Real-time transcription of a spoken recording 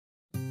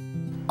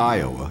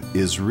Iowa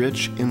is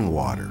rich in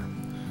water.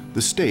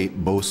 The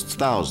state boasts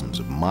thousands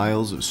of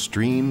miles of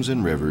streams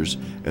and rivers,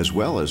 as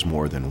well as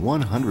more than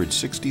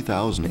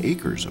 160,000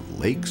 acres of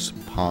lakes,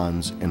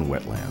 ponds, and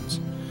wetlands.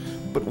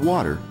 But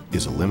water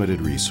is a limited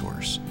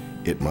resource.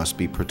 It must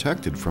be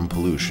protected from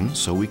pollution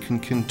so we can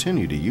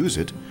continue to use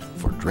it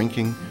for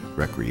drinking,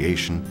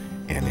 recreation,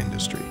 and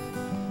industry.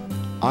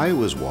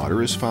 Iowa's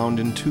water is found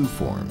in two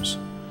forms.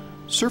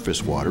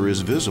 Surface water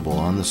is visible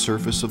on the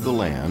surface of the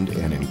land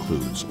and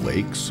includes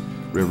lakes,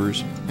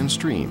 rivers, and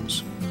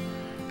streams.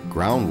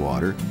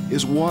 Groundwater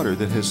is water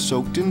that has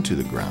soaked into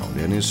the ground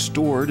and is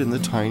stored in the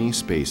tiny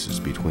spaces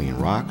between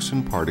rocks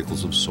and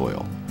particles of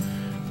soil.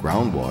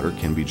 Groundwater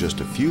can be just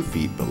a few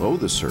feet below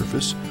the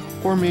surface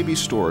or may be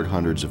stored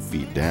hundreds of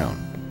feet down.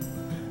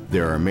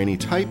 There are many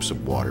types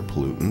of water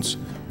pollutants,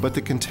 but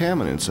the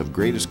contaminants of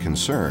greatest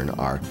concern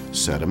are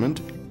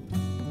sediment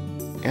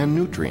and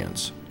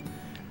nutrients.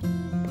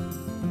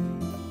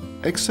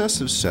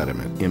 Excessive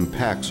sediment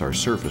impacts our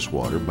surface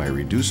water by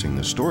reducing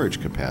the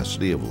storage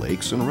capacity of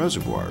lakes and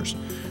reservoirs,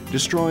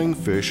 destroying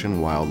fish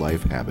and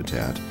wildlife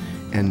habitat,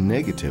 and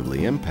negatively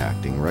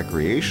impacting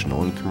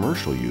recreational and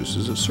commercial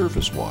uses of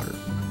surface water.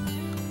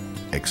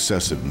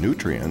 Excessive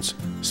nutrients,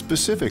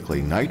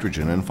 specifically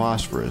nitrogen and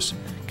phosphorus,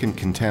 can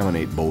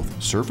contaminate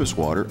both surface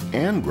water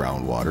and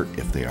groundwater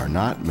if they are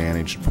not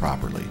managed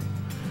properly.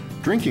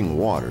 Drinking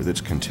water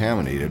that's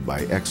contaminated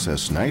by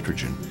excess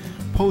nitrogen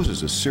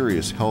poses a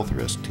serious health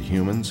risk to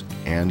humans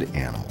and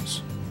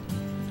animals.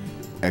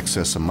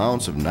 Excess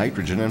amounts of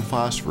nitrogen and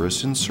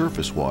phosphorus in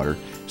surface water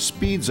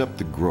speeds up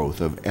the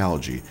growth of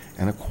algae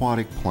and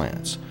aquatic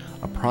plants,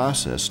 a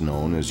process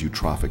known as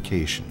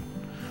eutrophication.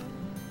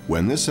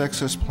 When this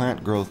excess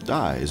plant growth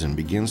dies and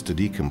begins to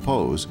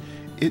decompose,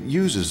 it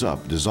uses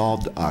up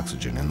dissolved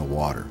oxygen in the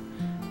water.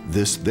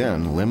 This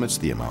then limits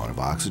the amount of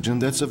oxygen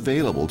that's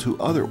available to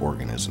other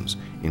organisms,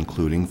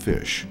 including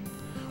fish.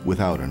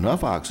 Without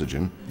enough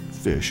oxygen,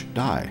 fish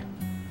die.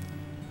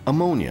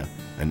 Ammonia,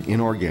 an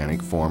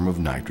inorganic form of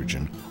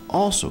nitrogen,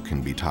 also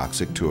can be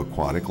toxic to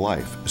aquatic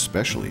life,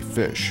 especially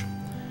fish.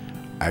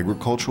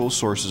 Agricultural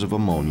sources of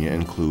ammonia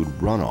include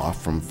runoff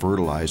from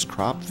fertilized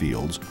crop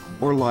fields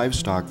or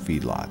livestock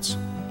feedlots.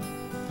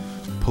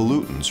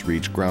 Pollutants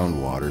reach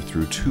groundwater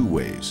through two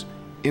ways: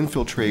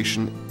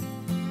 infiltration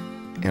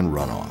and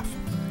runoff.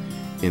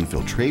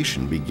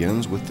 Infiltration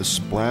begins with the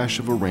splash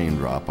of a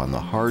raindrop on the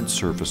hard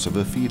surface of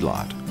a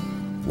feedlot.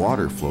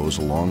 Water flows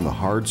along the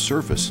hard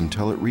surface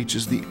until it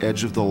reaches the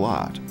edge of the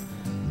lot.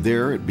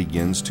 There it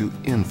begins to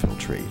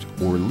infiltrate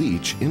or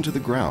leach into the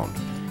ground,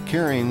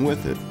 carrying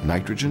with it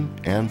nitrogen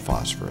and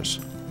phosphorus.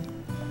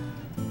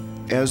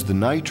 As the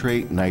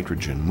nitrate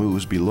nitrogen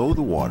moves below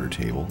the water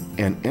table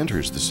and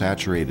enters the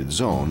saturated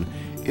zone,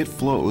 it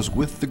flows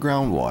with the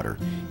groundwater,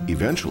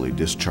 eventually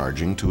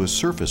discharging to a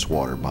surface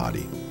water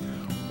body.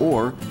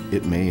 Or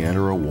it may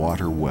enter a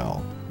water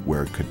well,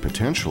 where it could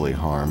potentially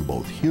harm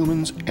both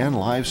humans and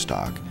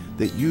livestock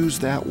that use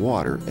that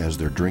water as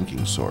their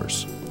drinking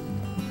source.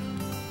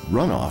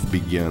 Runoff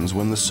begins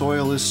when the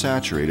soil is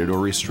saturated or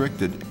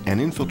restricted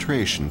and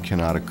infiltration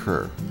cannot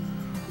occur.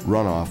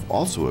 Runoff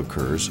also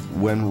occurs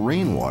when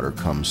rainwater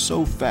comes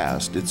so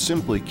fast it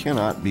simply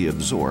cannot be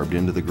absorbed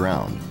into the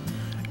ground.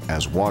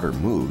 As water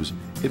moves,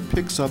 it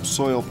picks up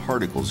soil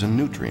particles and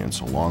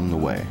nutrients along the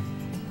way.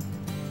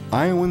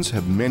 Iowans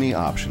have many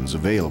options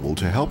available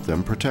to help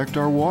them protect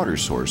our water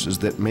sources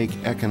that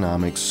make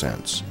economic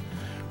sense.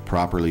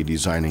 Properly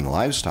designing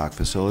livestock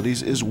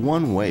facilities is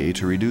one way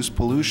to reduce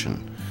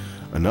pollution.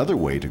 Another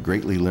way to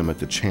greatly limit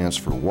the chance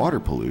for water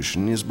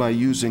pollution is by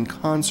using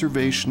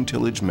conservation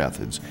tillage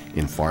methods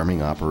in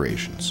farming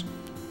operations.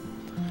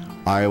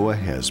 Iowa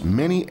has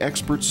many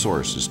expert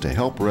sources to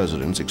help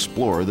residents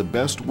explore the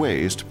best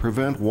ways to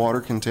prevent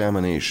water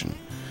contamination.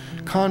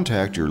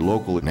 Contact your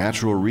local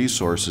Natural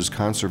Resources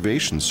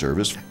Conservation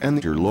Service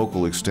and your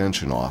local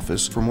Extension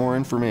office for more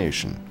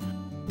information.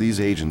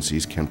 These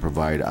agencies can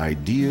provide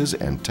ideas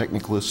and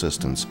technical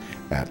assistance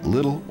at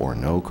little or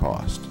no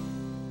cost.